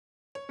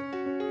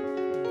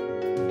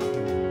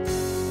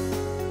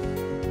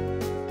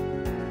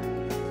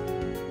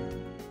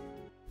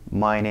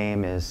My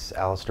name is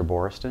Alisdair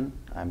Boraston.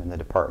 I'm in the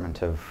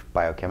Department of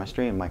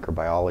Biochemistry and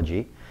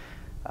Microbiology.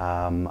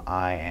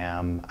 I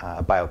am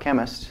a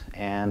biochemist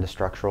and a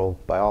structural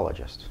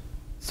biologist.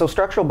 So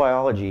structural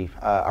biology,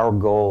 our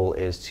goal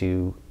is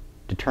to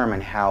determine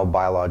how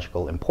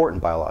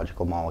important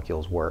biological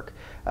molecules work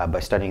by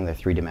studying their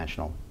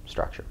three-dimensional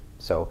structure.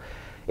 So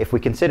if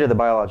we consider the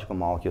biological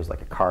molecules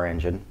like a car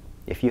engine,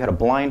 if you had a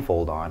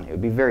blindfold on, it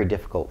would be very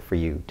difficult for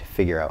you to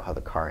figure out how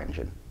the car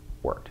engine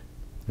worked.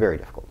 Very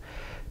difficult.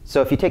 So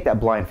if you take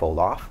that blindfold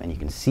off and you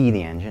can see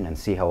the engine and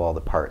see how all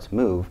the parts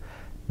move,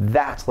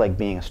 that's like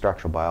being a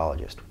structural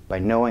biologist. By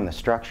knowing the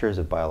structures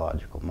of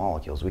biological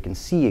molecules, we can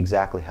see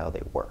exactly how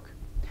they work.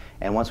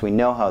 And once we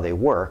know how they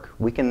work,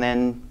 we can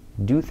then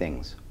do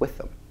things with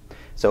them.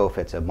 So if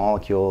it's a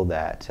molecule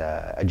that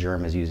a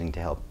germ is using to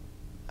help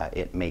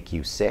it make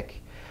you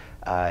sick,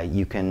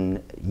 you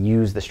can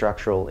use the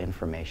structural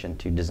information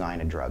to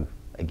design a drug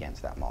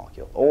against that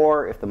molecule.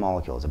 Or if the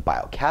molecule is a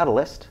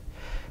biocatalyst,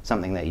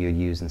 something that you'd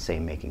use in, say,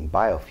 making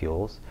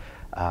biofuels,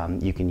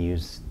 you can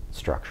use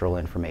structural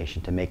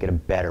information to make it a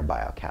better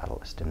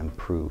biocatalyst and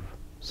improve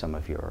some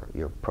of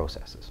your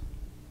processes.